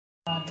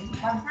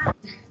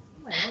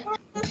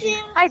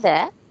Hi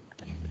there.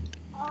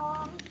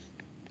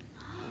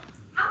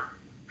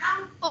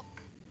 Oh,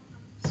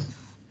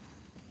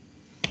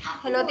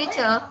 Hello,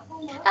 teacher.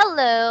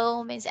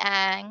 hello, Miss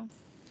Ang.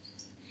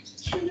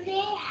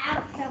 Today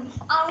have some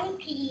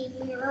monkey.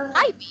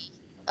 Hi, B.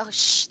 Oh,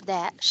 shh,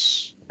 that,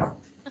 shh.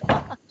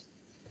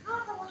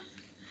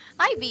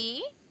 Hi,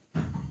 B.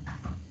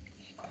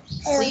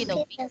 Do you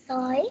know me?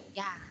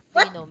 Yeah. Do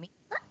you know me?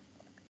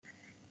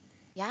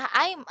 Yeah,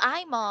 I'm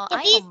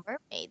a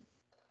mermaid.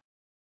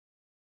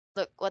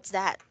 Look, what's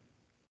that?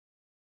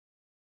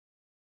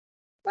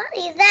 What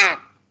is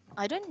that?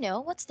 I don't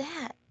know. What's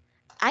that?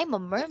 I'm a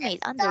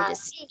mermaid It's a under the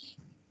sea.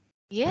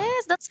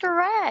 Yes, that's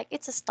correct.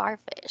 It's a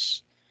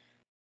starfish.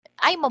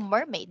 I'm a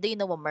mermaid. Do you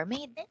know a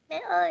mermaid? Mẹ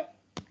ơi,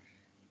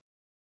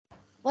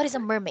 What is a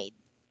mermaid?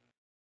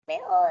 mẹ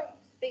ơi.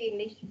 Speak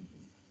English.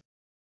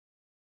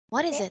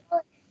 What is Mẹ it?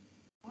 ơi.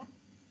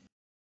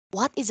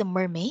 What is a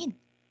mermaid?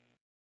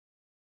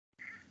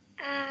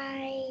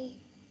 I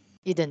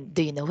You don't,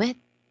 do you know it?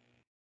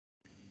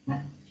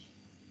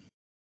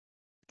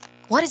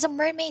 What is a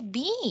mermaid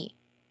be?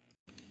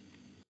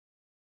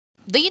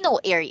 Do you know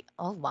Ariel?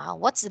 Oh wow,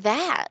 what's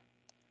that?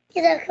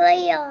 is a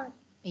crayon.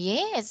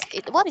 Yes,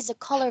 what is the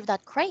color of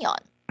that crayon?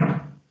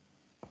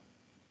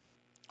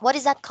 What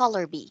is that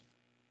color be?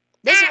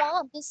 This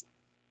one, this.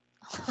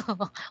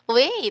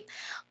 Wait,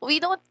 we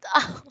don't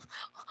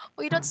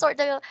we don't start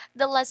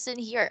the lesson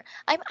here.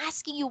 I'm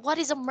asking you, what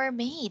is a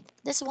mermaid?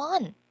 This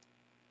one.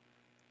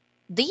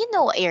 Do you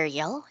know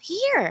Ariel?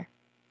 Here.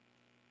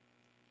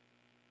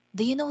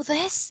 Do you know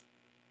this?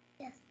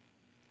 Yes.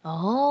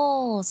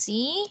 Oh,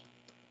 see?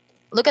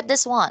 Look at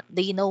this one.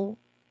 Do you know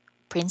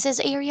Princess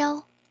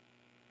Ariel?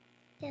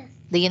 Yes.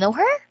 Do you know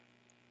her?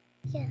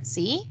 Yes.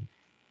 See?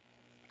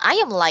 I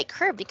am like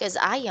her because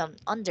I am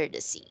under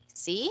the sea.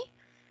 See?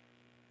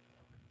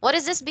 What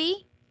is this,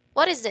 B?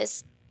 What is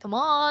this? Come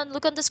on,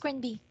 look on the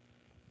screen, B.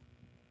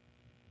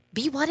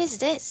 B, what is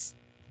this?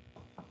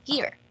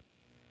 Here.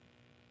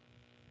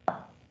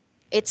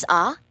 It's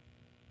a.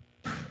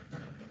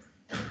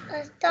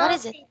 What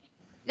is it?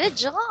 Good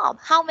job.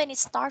 How many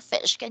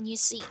starfish can you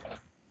see?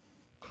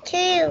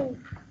 2.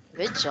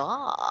 Good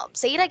job.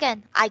 Say it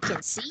again. I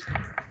can see.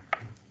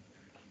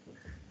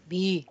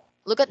 B,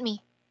 look at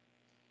me.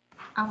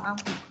 Ông.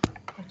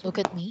 Look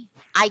at me.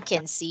 I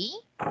can see.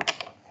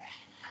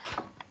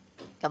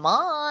 Come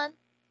on.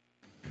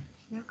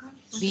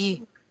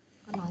 B,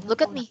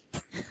 look at me.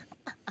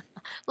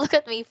 Look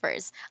at me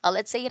first.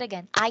 Let's say it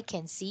again. I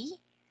can see.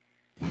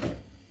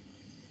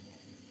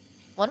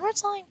 One more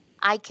time.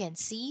 I can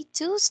see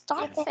 2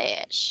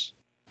 starfish.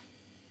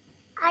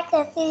 I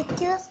can see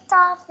 2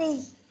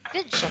 starfish.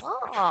 Good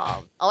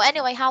job. Oh,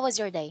 anyway, how was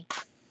your day?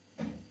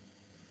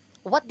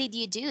 What did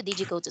you do? Did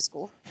you go to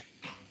school?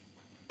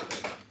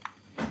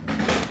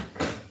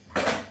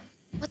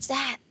 What's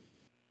that?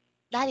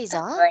 That is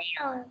a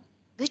Crayon.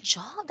 good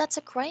job. That's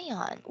a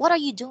crayon. What are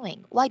you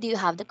doing? Why do you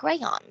have the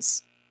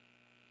crayons?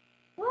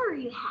 Where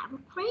do you have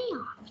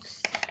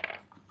crayons?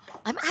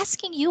 I'm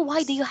asking you,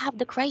 why do you have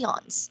the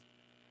crayons?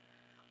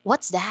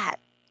 What's that?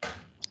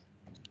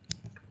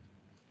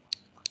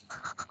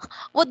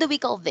 What do we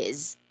call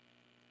this?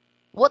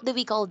 What do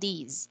we call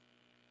these?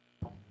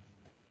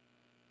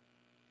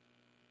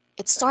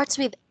 It starts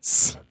with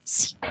C,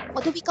 C.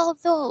 What do we call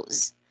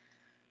those?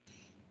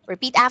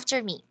 Repeat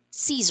after me.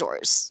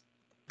 Scissors.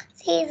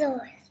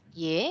 Scissors.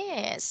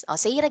 Yes. I'll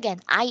say it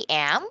again. I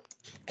am.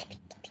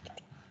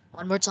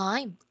 One more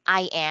time.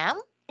 I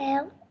am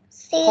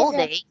Scissors.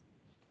 holding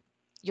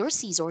your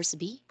scissors,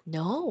 B.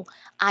 No,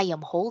 I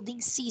am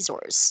holding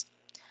scissors.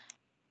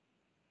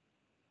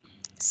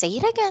 Say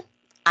it again.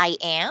 I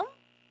am.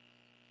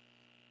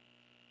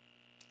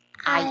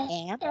 I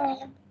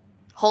am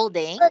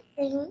holding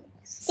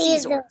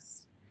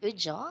scissors. Good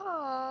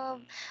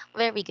job.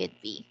 Very good,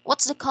 B.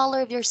 What's the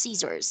color of your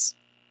scissors?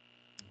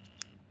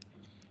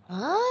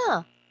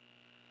 Ah,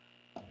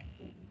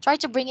 try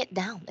to bring it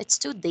down. It's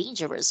too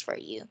dangerous for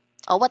you.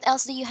 Oh, what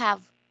else do you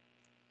have?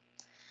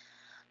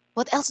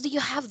 What else do you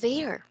have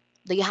there?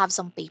 Do you have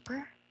some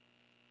paper?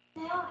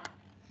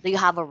 Do you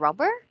have a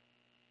rubber?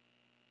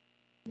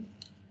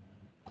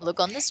 Look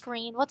on the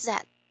screen. What's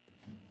that?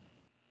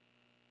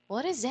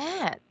 What is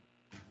that?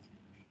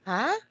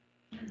 Huh?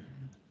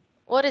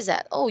 What is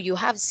that? Oh, you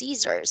have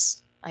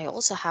scissors. I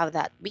also have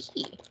that. B.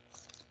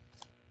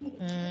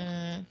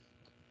 Mm,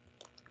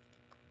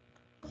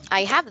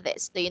 I have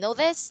this. Do you know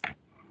this?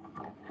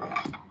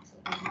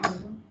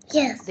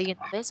 Yes. Do you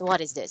know this?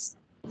 What is this?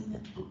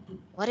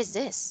 What is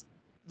this?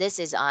 This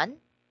is on.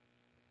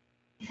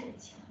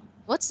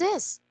 What's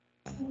this?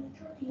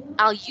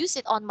 I'll use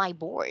it on my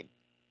board.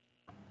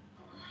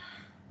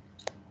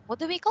 What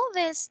do we call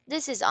this?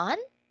 This is on.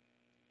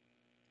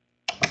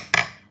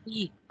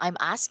 B. I'm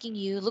asking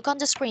you. Look on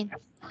the screen.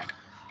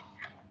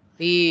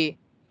 B.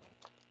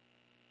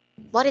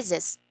 What is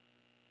this?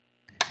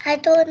 I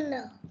don't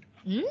know.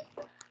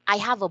 I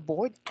have a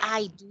board.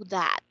 I do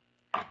that.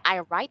 I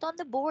write on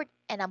the board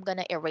and I'm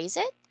gonna erase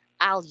it.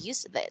 I'll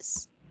use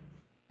this.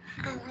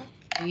 I like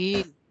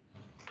B.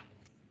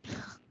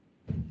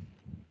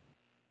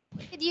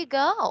 did you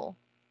go?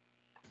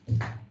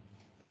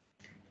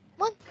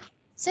 Come on,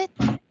 sit.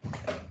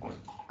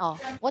 Oh,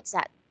 what's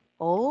that?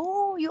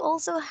 Oh, you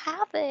also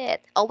have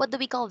it. Oh, what do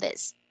we call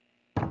this?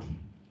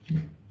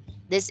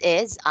 This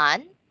is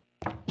an,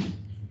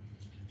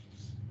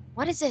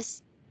 what is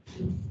this?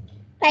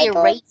 I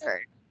told you.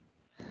 Eraser.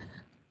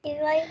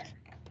 Right.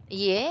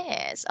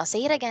 Yes, I'll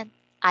say it again.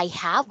 I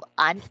have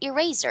an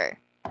eraser.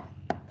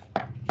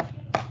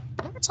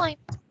 One more time.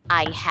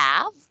 I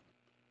have.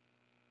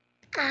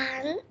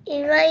 An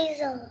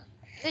eraser.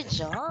 Good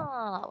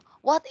job.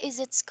 What is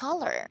its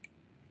color?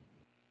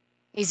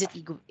 Is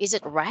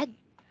it red?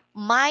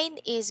 Mine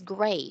is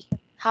gray.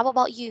 How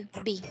about you,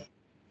 B?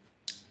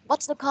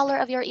 What's the color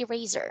of your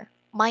eraser?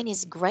 Mine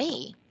is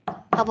gray.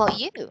 How about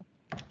you?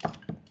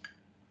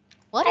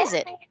 What is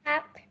it? I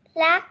have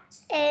black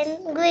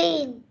and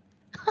green.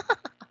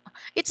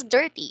 It's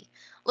dirty.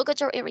 Look at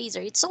your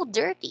eraser. It's so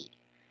dirty.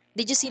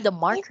 Did you see the It's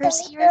markers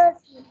so here?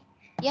 dirty.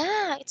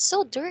 Yeah, it's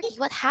so dirty.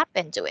 What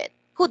happened to it?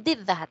 Who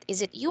did that?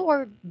 Is it you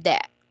or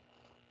Dad?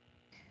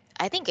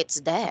 I think it's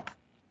Dad.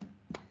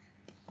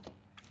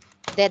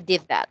 Dad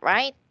did that,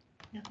 right?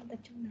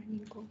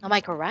 Am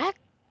I correct?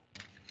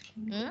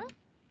 Hmm?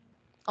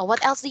 Oh,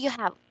 what else do you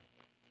have?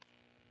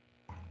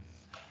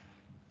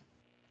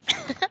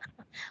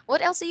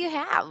 What else do you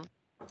have?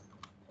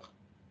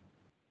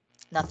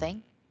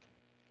 Nothing.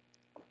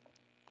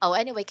 Oh,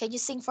 anyway, can you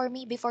sing for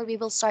me before we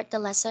will start the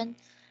lesson?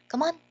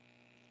 Come on.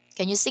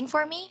 Can you sing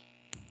for me?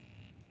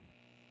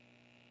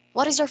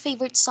 What is your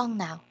favorite song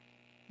now?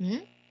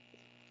 Hmm?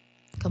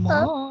 Come A,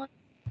 on.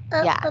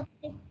 a, Yeah,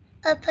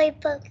 a, a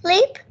paper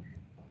clip.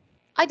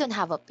 I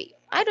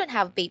don't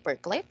have paper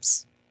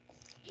clips.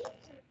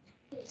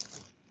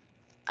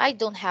 I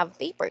don't have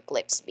paper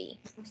clips, B.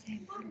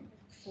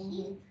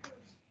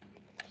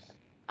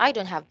 I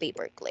don't have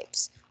paper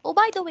clips. Oh,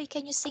 by the way,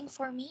 can you sing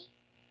for me?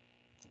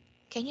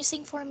 Can you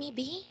sing for me,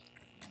 B?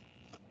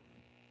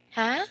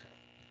 Huh?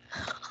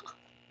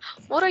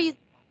 What are you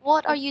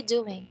what are you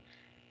doing?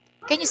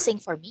 Can you sing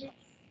for me?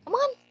 Come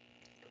on.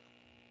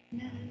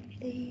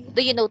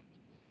 Do you know?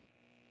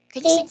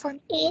 Can you sing It for me?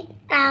 is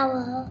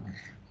our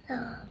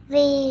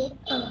way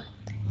of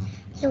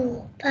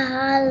blue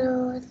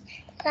balloons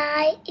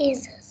fly in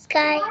the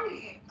sky.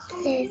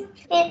 Let's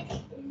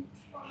it.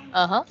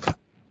 Uh-huh.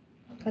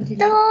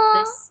 No.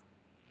 This.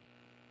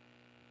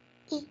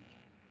 It,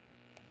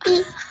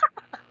 it.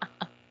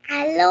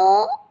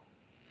 Hello.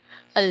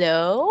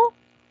 Hello?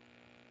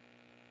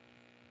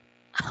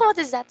 What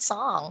is that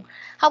song?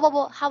 How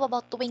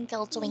about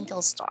Twinkle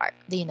Twinkle Star?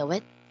 Do you know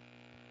it?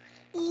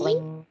 E,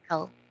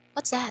 Twinkle.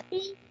 What's that?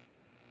 e,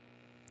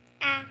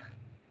 a.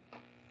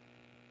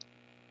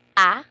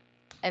 Ah,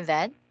 and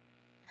then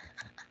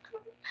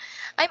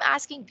I'm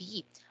asking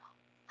B.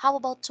 How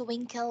about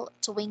Twinkle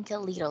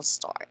Twinkle Little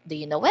Star? Do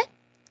you know it?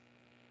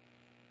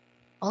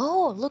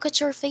 Oh, look at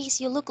your face.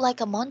 You look like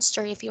a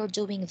monster if you're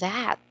doing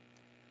that.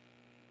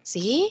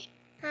 See?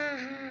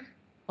 Uh-huh.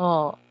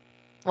 Oh,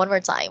 one more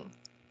time.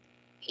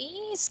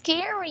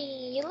 Scary.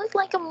 You look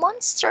like a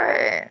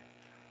monster.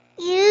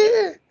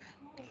 You.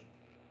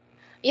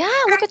 Yeah,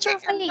 look I'm at your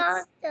not a face.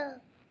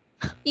 monster.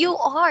 You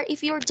are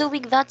if you're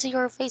doing that to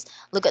your face.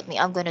 Look at me.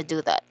 I'm gonna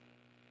do that.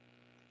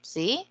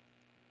 See?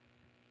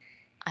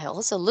 I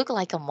also look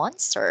like a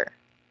monster.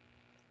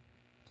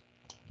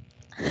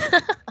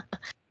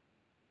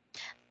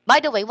 By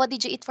the way, what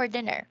did you eat for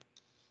dinner?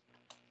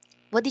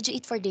 What did you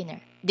eat for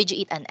dinner? Did you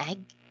eat an egg?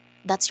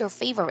 That's your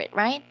favorite,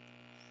 right?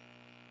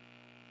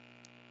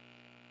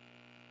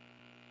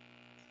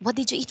 What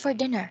did you eat for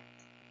dinner?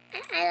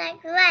 I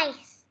like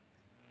rice.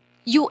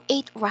 You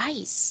ate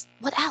rice.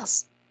 What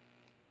else?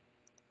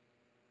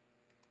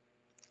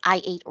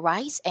 I ate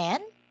rice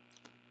and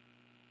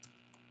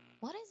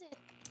what is it?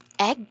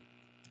 Egg?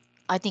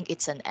 I think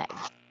it's an egg.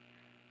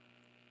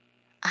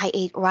 I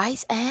ate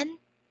rice and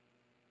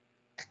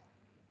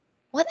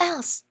what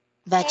else?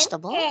 And egg.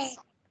 Vegetables?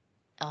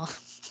 Oh,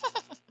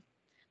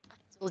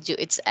 I told you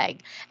it's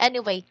egg.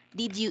 Anyway,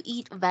 did you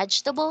eat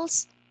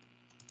vegetables?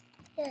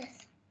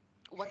 Yes.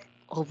 What?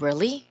 Oh,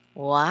 really?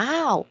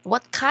 Wow.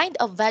 What kind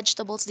of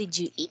vegetables did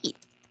you eat?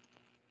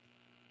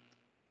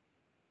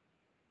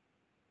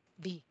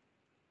 B.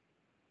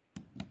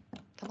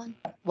 Come on.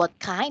 What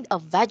kind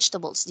of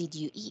vegetables did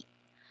you eat?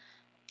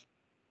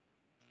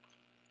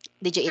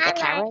 Did you eat a I like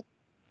carrot?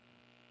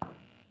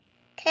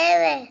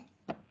 carrot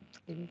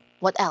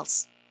What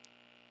else?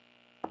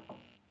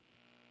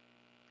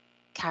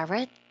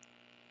 Carrot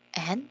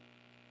and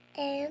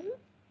and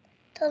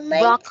tomato.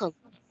 broccoli.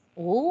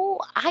 Oh,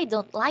 I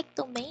don't like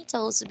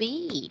tomatoes,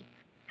 B.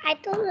 I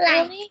don't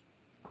like. Really?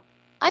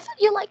 I thought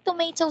you like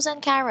tomatoes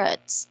and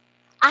carrots.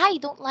 I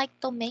don't like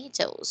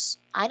tomatoes.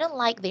 I don't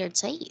like their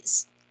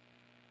taste.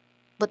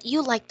 But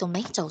you like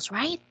tomatoes,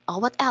 right? Or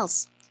what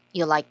else?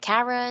 You like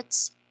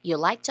carrots, you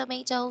like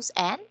tomatoes,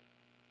 and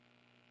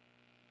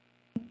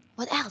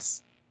what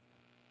else?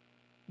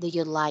 Do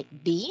you like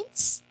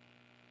beans?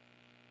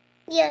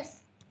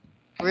 Yes.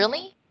 I like.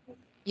 Really?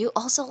 You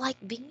also like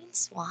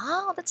beans?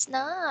 Wow, that's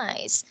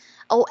nice.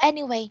 Oh,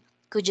 anyway,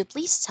 could you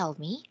please tell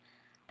me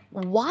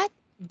what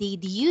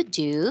did you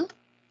do?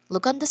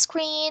 Look on the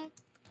screen.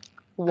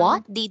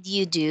 What Ăn. did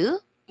you do?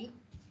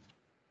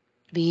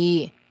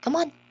 B. Come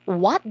on.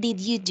 What did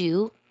you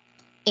do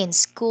in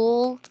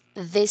school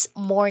this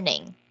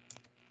morning?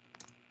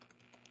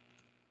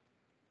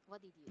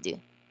 What did you do?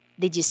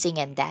 Did you sing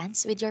and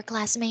dance with your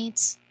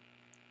classmates?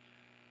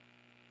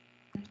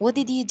 What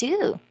did you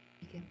do?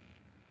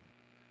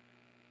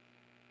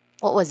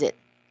 What was it?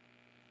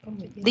 Con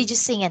Nguyễn Linh Did you biết.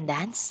 sing and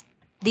dance?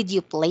 Did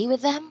you play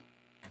with them?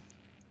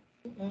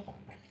 Ừ.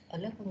 Ở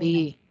lớp con ngồi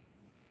làm. B.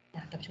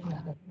 Nào, tập trung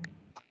nào.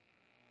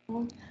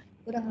 Thôi,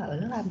 cô đang hỏi ở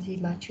lớp làm gì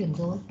mà chuyển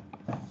rồi.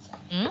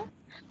 Hmm?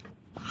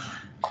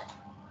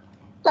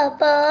 A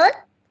bird.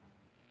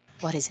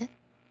 What is it?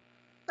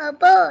 A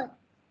bird.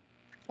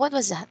 What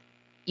was that?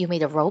 You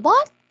made a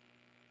robot?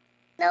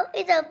 No,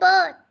 it's a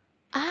bird.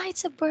 Ah,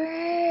 it's a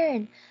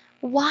bird.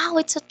 Wow,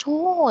 it's a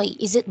toy.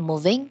 Is it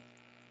moving?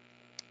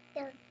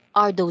 Yes.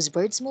 Are those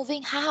birds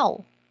moving?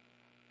 How?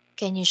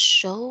 Can you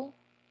show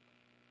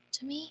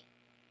to me?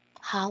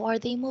 How are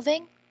they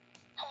moving?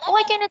 Oh,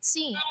 I cannot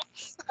see.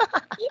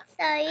 It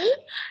says,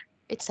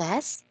 It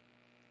says,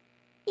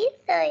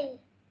 it says,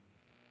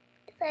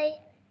 it says,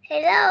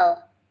 hello,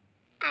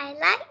 I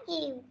like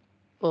you.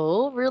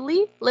 oh,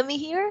 really? Let me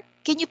hear.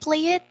 Can you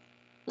play it?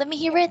 Let me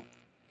hear it.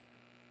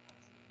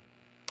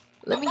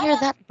 Let me hear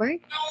that bird.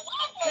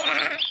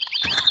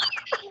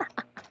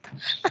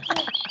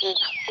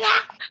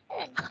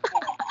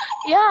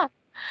 Yeah,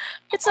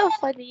 it's so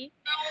funny.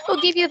 Who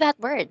gave you that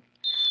bird?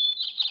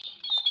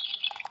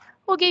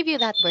 Who gave you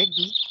that bird,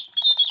 B?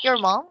 Your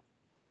mom?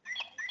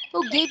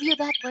 Who gave you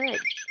that bird?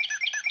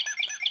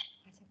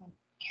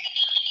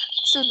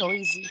 So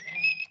noisy.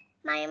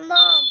 My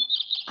mom.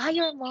 Ah,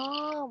 your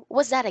mom.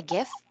 Was that a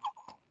gift?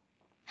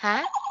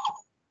 Huh?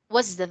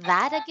 Was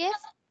that a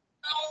gift?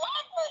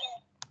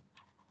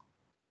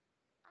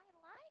 I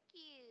like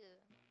you.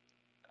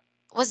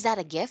 Was that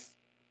a gift?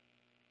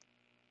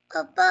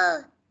 A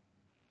bird.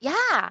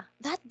 Yeah,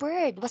 that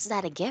bird. Was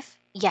that a gift?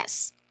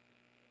 Yes.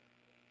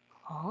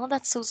 Oh,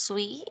 that's so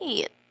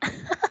sweet.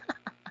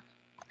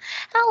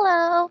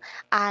 Hello,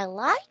 I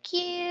like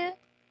you.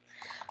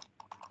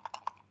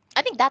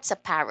 I think that's a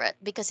parrot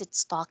because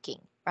it's talking,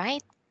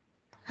 right?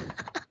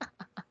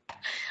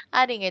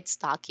 I think it's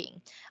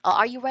talking.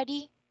 Are you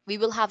ready? We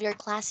will have your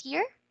class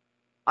here.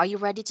 Are you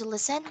ready to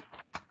listen?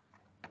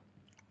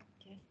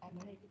 Yes, I'm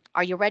ready.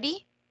 Are you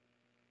ready?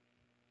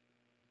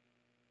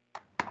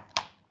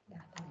 Nào,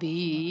 tập trung nào.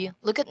 B,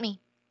 look at me.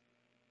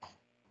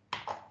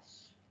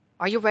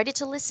 Are you ready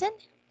to listen?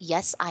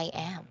 Yes, I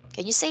am.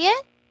 Can you say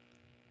it?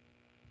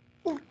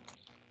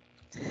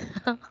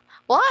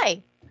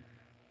 Why?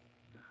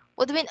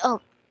 What do you mean? Oh,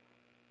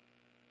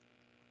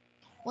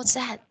 what's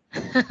that?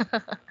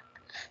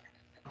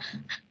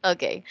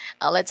 Okay,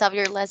 let's have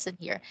your lesson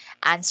here.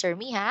 Answer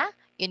me, huh?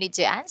 You need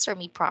to answer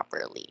me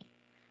properly.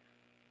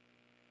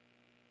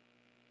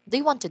 Do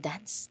you want to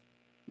dance?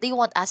 Do you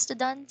want us to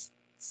dance?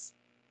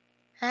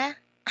 Huh?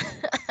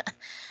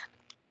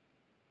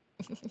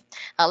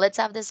 Let's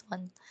have this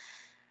one.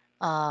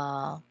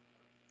 Uh,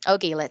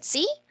 okay, let's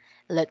see.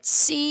 Let's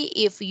see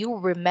if you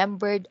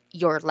remembered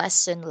your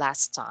lesson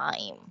last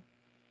time.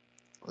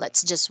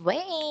 Let's just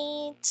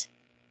wait.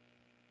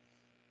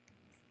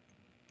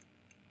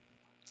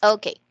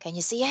 Okay, can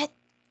you see it?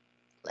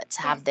 Let's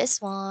Yes. have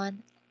this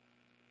one.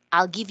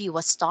 I'll give you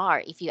a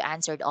star if you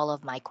answered all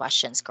of my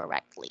questions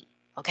correctly.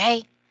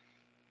 Okay?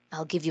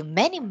 I'll give you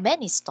many,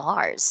 many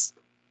stars.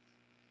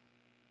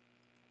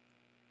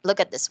 Look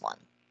at this one.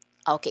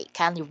 Okay,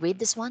 can you read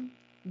this one?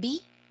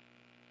 B?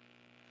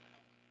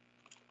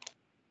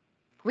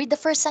 Read the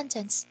first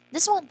sentence.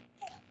 This one.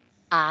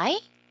 I?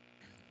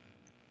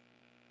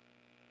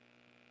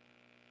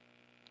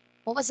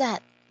 What was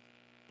that?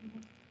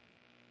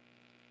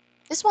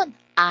 This one.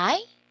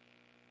 I?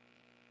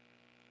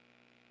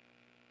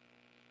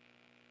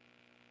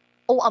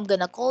 Oh, I'm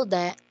gonna call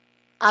that.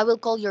 I will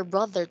call your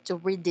brother to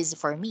read this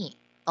for me.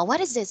 Oh, what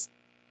is this?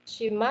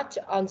 She matched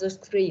on the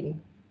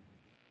screen.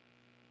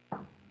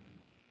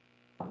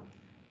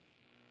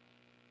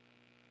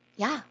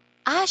 Yeah.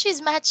 Ah,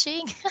 she's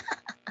matching.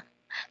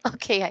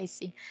 Okay, I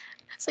see.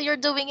 So you're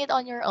doing it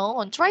on your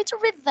own. Try to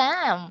read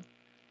them.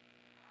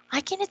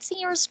 I cannot see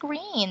your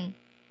screen.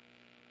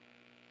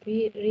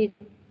 Read.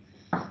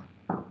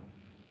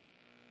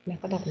 Nào,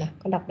 con đọc nào.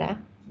 Con đọc đã.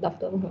 Đọc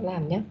tôi không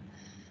làm nhé.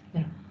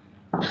 Nào.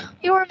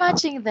 You are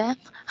matching them.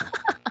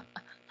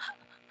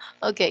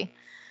 Okay.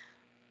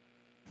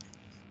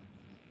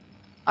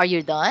 Are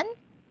you done?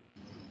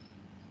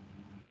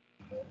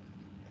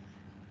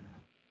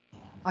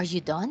 Are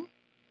you done?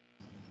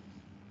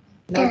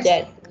 Not Yes.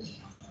 yet.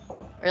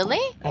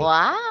 Really? I,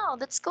 Wow,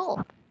 that's cool.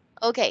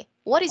 Okay,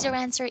 what is your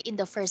answer in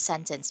the first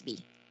sentence,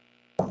 B?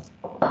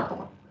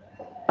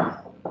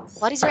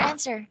 What is your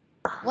answer?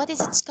 What is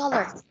its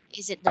color?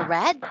 Is it the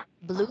red,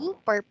 blue,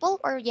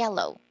 purple, or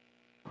yellow?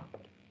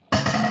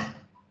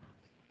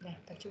 nào,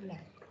 tập trung nào.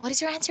 What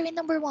is your answer in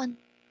number one?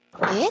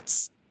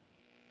 It's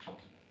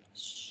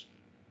Shh.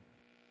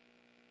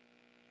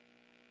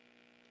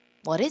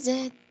 what is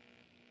it?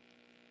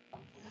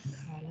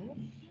 Color.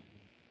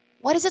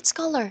 What is its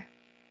color?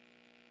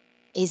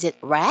 Is it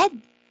red,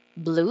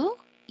 blue,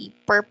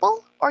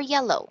 purple, or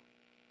yellow?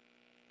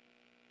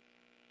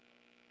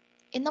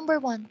 In number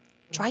one,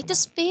 try to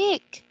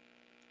speak.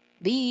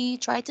 B,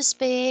 try to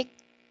speak.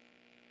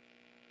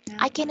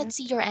 I cannot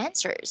see your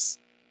answers.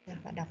 Nào,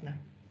 bạn đọc nào.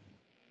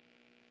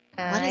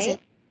 What is I. it?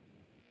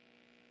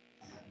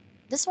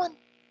 This one.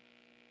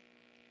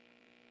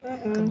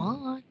 Come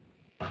on.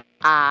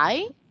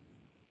 I.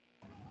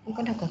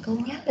 Con đọc cả câu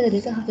nhé. Bây giờ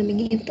đến giờ học rồi mình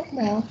nghiêm túc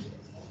nào.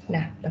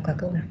 Nào, đọc cả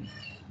câu nào.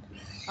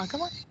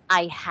 Come on.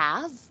 I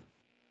have.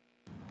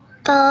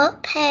 A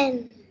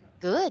pen.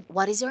 Good.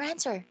 What is your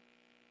answer?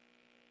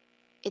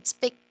 Its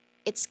pick.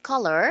 Its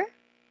color.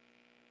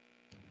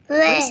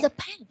 Where is Red. the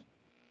pen?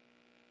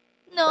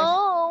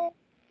 No,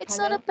 it's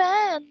not a Color.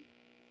 pen.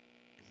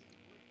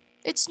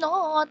 It's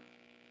not.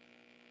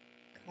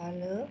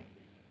 Color.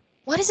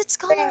 What is its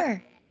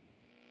color?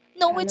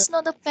 No, Color. it's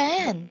not a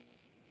pen.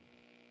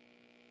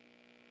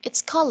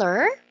 Its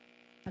color?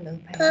 Color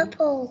pen.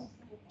 Purple.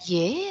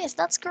 Yes,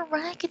 that's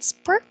correct. It's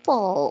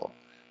purple.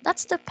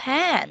 That's the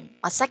pen.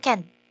 A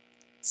second.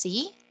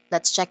 See?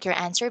 Let's check your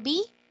answer,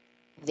 B.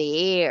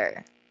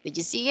 There. Did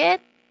you see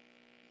it?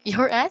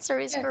 Your answer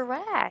is Yes.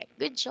 correct.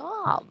 Good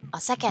job. A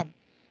second.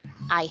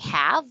 I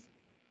have.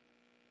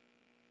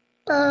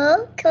 A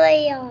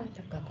crayon.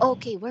 Đọc cả câu.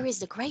 Okay, where is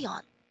the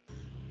crayon?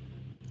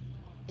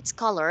 Its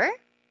color?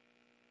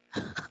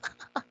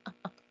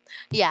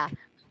 Yeah.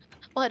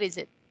 What is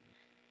it?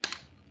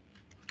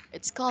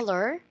 Its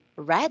color?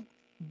 Red,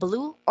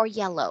 blue, or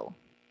yellow?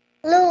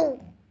 Blue.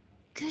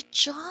 Good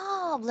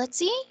job. Let's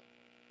see.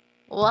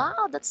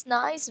 Wow, that's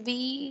nice,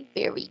 B.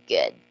 Very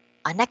good.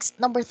 Next,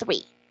 number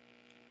 3.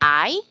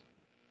 I.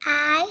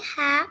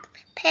 have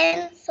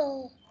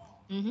pencil.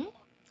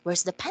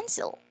 Where's the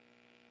pencil?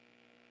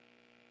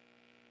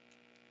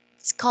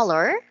 Its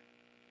color?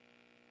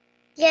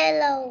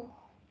 Yellow.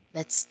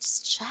 Let's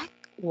just check.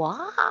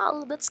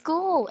 Wow, that's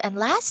cool. And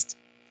last,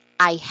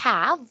 I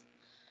have.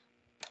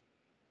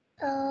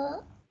 A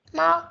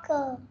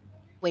marker.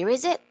 Where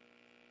is it?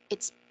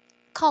 Its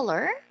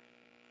color?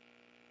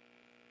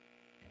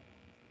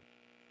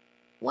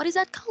 What is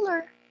that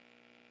color?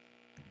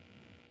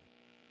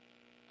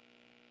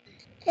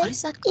 What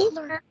is that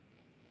color?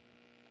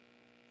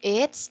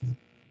 It's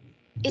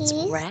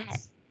red.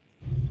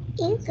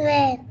 It's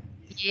red.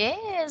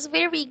 Yes,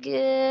 very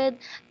good.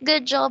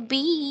 Good job,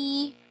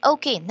 B.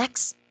 Okay,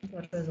 next.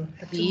 Rồi, tập trung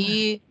nào.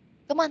 B.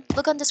 Come on,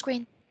 look on the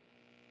screen.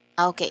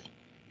 Okay,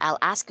 I'll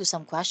ask you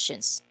some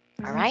questions.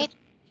 All right?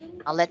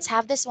 Now let's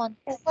have this one.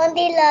 Con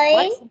đi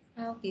lấy.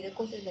 Sao? Tí nữa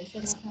cô sẽ lấy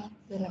xem sao.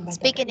 Rồi làm bài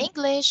Speak tập in nhé.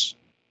 English.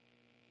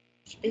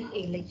 Speak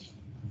English.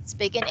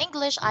 Speak in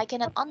English. I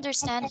cannot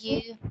understand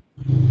you.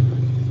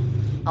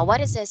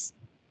 What is this?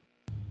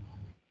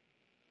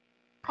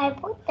 Phải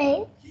bút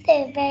đấy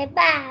để về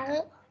bảng.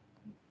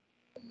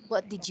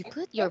 What did you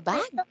put? Your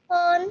bag?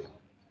 Con.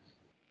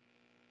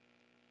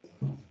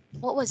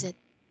 What was it?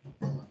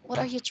 What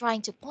are you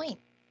trying to point?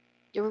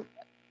 You're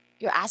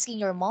asking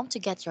your mom to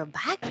get your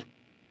bag?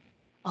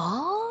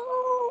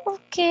 Oh,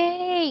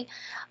 okay.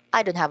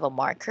 I don't have a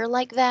marker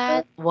like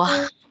that.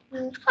 Wow.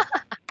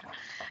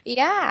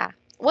 Yeah.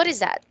 What is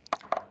that?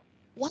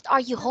 What are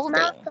you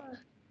holding? Marker.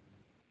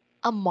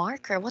 A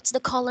marker. What's the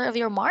color of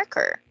your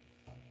marker?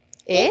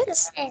 It's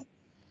It's? red.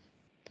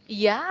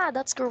 Yeah,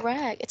 that's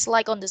correct. It's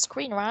like on the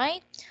screen,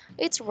 right?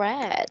 It's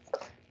red.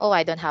 Oh,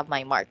 I don't have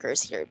my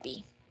markers here,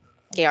 B.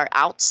 They are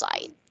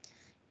outside.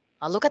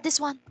 Now look at this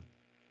one.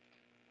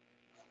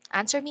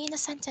 Answer me in a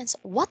sentence.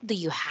 What do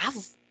you have?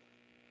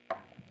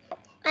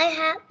 I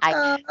have I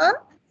a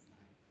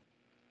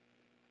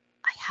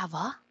have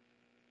a.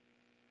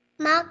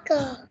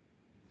 marker.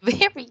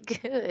 Very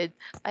good.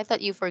 I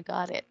thought you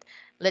forgot it.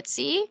 Let's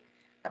see.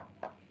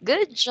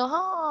 Good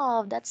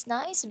job. That's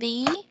nice,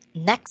 B.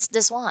 Next,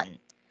 this one.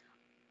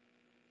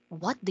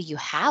 What do you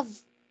have?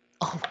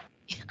 Oh,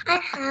 I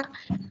have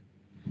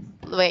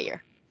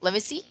where? Let me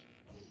see.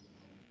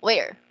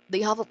 Where? Do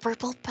you have a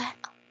purple pen?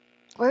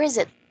 Where is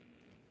it?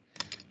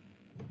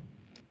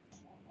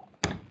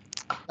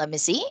 Let me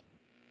see.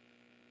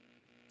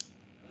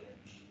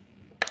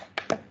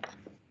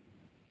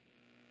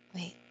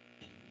 Wait.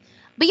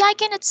 B, I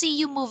cannot see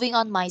you moving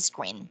on my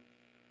screen.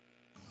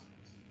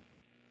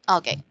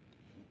 Okay.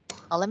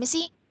 Now let me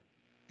see.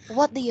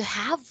 What do you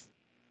have?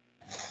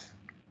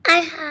 I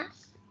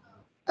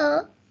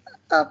have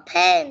a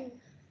pen.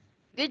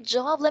 Good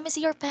job. Let me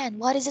see your pen.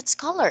 What is its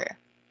color?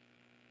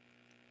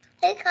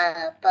 It's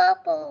color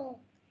purple.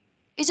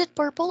 Is it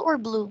purple or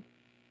blue?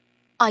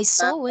 I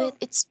saw it. Purple.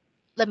 It's,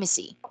 let me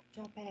see.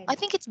 Cho pen. I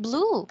think it's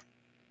blue.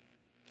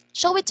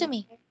 Show it to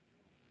me.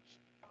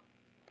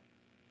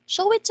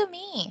 Show it to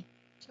me.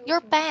 Your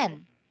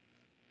pen.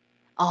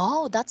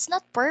 Oh, that's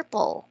not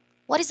purple.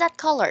 What is that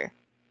color?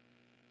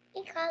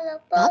 It's color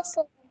That's-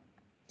 purple.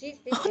 This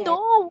Oh, red.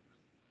 no.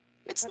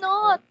 It's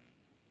not.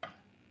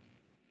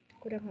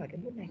 Cô đang hỏi cái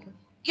bút này thôi.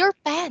 Your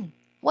pen.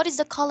 What is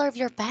the color of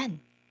your pen?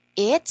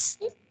 It's,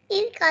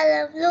 It's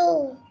color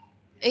blue.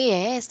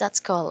 yes, that's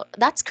color.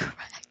 That's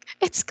correct.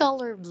 It's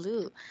color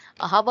blue.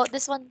 How about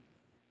this one?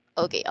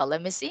 Okay,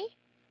 let me see.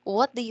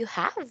 What do you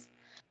have?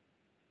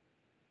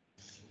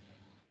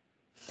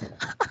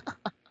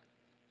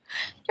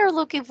 You're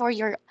looking for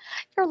your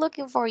you're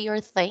looking for your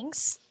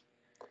things.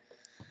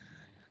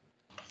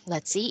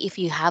 Let's see if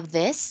you have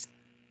this.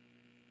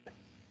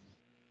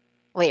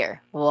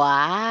 Where?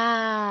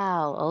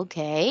 Wow.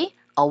 Okay.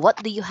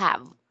 What do you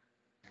have?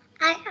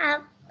 I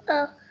have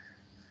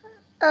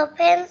a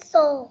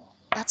pencil.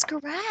 That's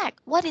correct.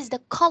 What is the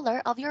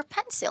color of your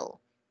pencil?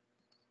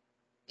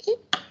 It,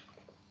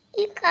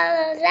 it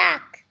color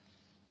black.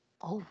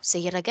 Oh,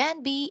 say it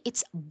again, B.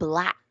 It's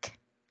black.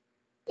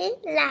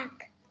 It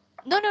black.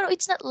 No, no, no.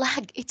 It's not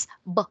lag. It's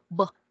black.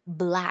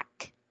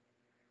 Black.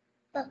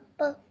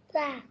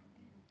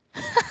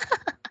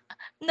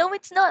 No,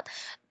 it's not.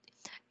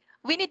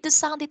 We need to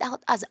sound it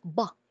out as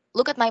b.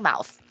 Look at my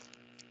mouth.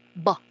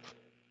 B.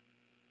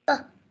 B.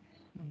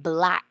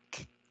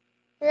 Black.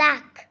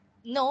 Black.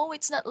 No,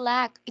 it's not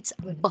lag. It's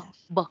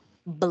Black.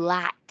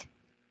 black.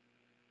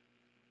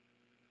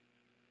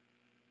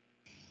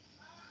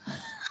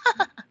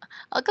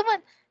 Oh, come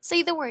on.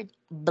 Say the word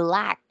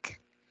black.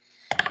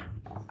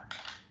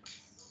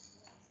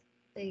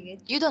 Say again.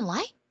 You don't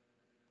like?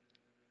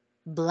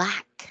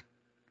 Black.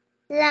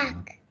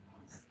 Black.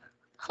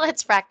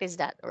 Let's practice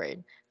that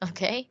word.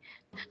 Okay?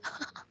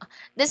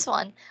 This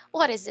one.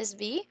 What is this,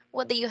 B?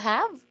 What do you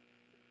have?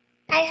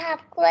 I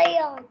have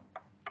crayon.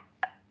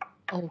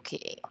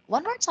 Okay.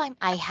 One more time.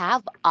 I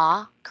have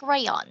a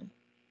crayon.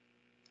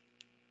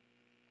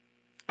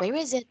 Where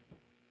is it?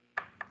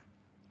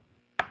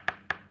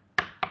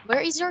 Where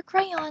is your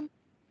crayon?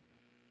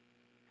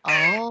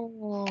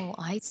 Oh,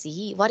 I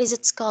see. What is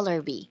its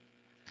color, B?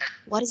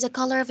 What is the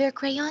color of your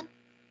crayon?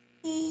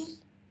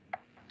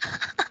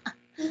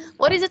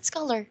 What is its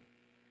color?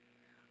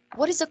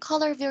 What is the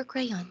color of your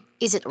crayon?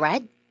 Is it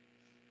red?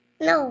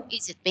 No.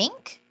 Is it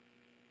pink?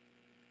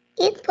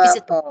 It's Is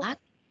it purple. black?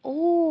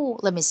 Oh,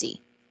 let me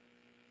see.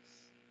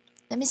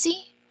 Let me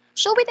see.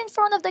 Show it in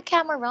front of the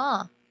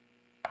camera.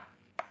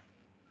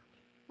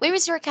 Where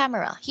is your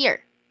camera?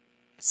 Here.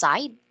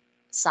 Side.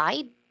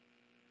 Side.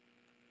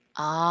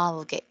 Ah,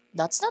 okay.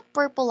 That's not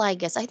purple, I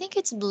guess. I think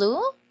it's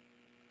blue.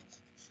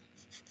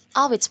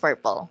 Oh, it's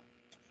purple.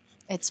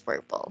 It's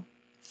purple.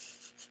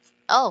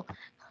 Oh,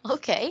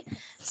 okay.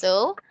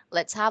 So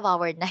let's have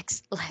our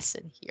next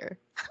lesson here.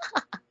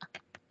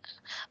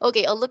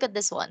 Okay, oh, look at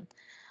this one.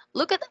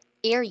 Look at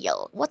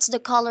Ariel. What's the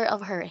color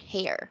of her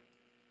hair?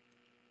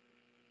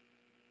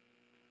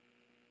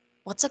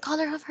 What's the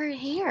color of her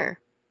hair?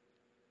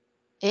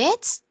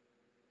 It's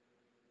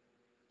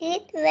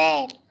It's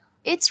red.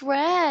 it's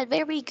red.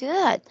 Very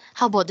good.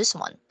 How about this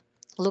one?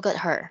 Look at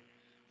her.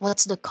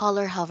 What's the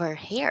color of her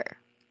hair?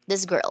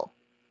 This girl.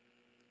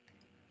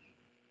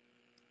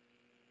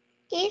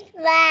 It's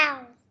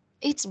brown.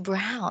 It's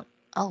brown.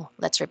 Oh,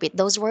 let's repeat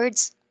those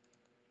words.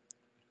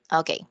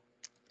 Okay,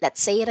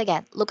 let's say it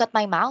again. Look at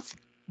my mouth.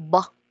 B,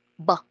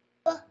 b,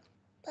 B.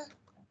 B.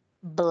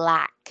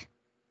 black.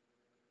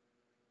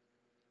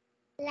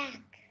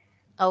 Black.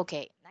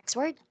 Okay, next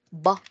word.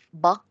 B,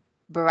 b,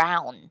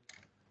 brown.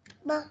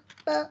 B.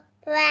 B.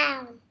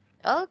 Brown.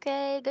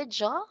 Okay, good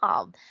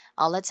job.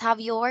 Let's have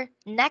your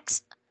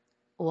next.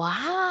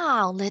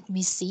 Wow, let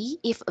me see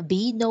if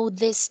B know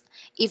this.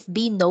 If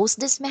B knows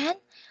this man,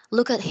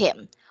 look at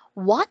him.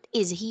 What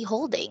is he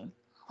holding?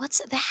 What's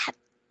that?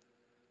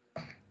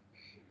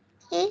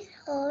 It's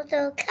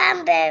also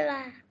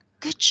camera.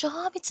 Good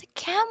job. It's a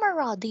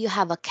camera. Do you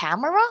have a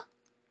camera?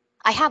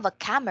 I have a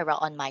camera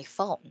on my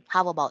phone.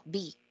 How about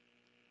B?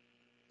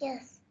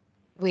 Yes.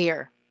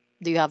 Where?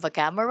 Do you have a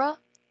camera?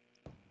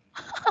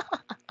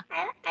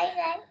 I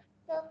like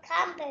the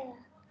camera.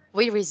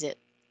 Where is it?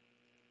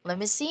 Let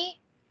me see.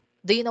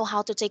 Do you know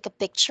how to take a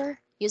picture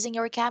using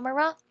your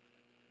camera?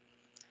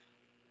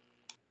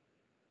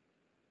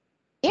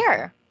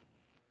 Here.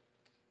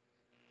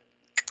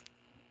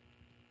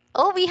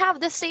 Oh, we have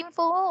the same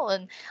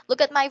phone.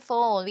 Look at my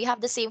phone. We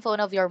have the same phone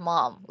of your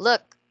mom.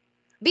 Look.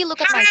 B,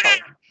 look at my phone.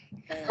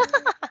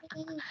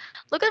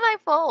 Look at my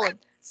phone.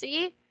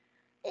 See?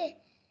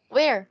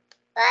 Where?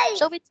 Hey,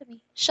 Show it to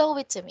me. Show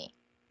it to me.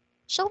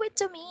 Show it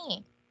to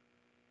me.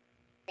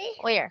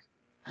 Where?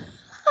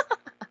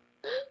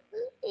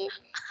 it's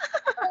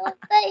your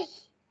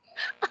face.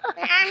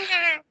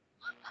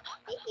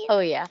 Oh,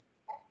 yeah.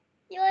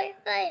 Your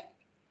face.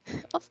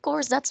 Of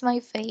course, that's my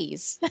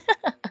face.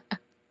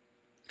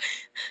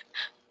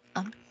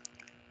 Um,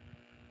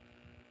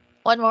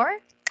 one more.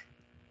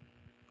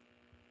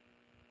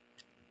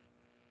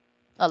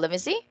 Oh, let me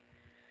see.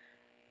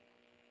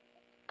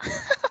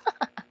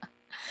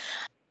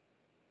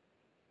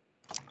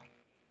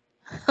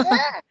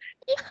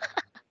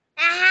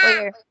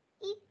 Where?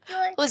 It's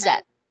your Who's face.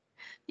 that?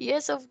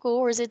 Yes, of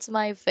course, it's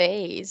my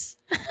face.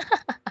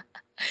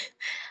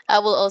 I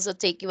will also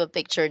take you a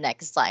picture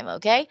next time,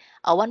 okay?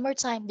 One more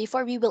time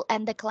before we will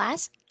end the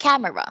class.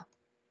 Camera.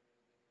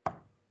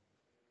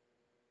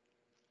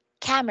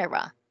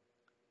 Camera.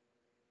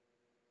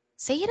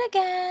 Say it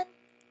again.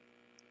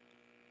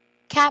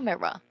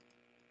 Camera.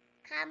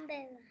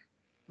 Camera.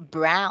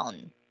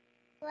 Brown.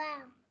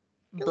 Wow.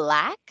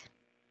 Black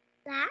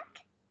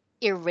Black.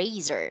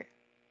 eraser.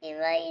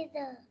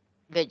 Eraser.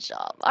 Good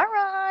job. All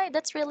right.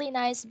 That's really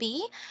nice,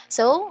 B.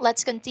 So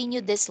let's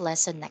continue this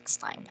lesson next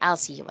time. I'll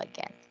see you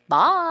again.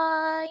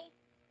 Bye.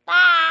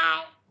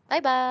 Bye. Bye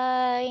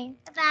bye.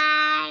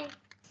 Bye.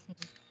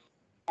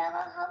 Dạ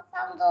con học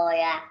xong rồi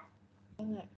ạ.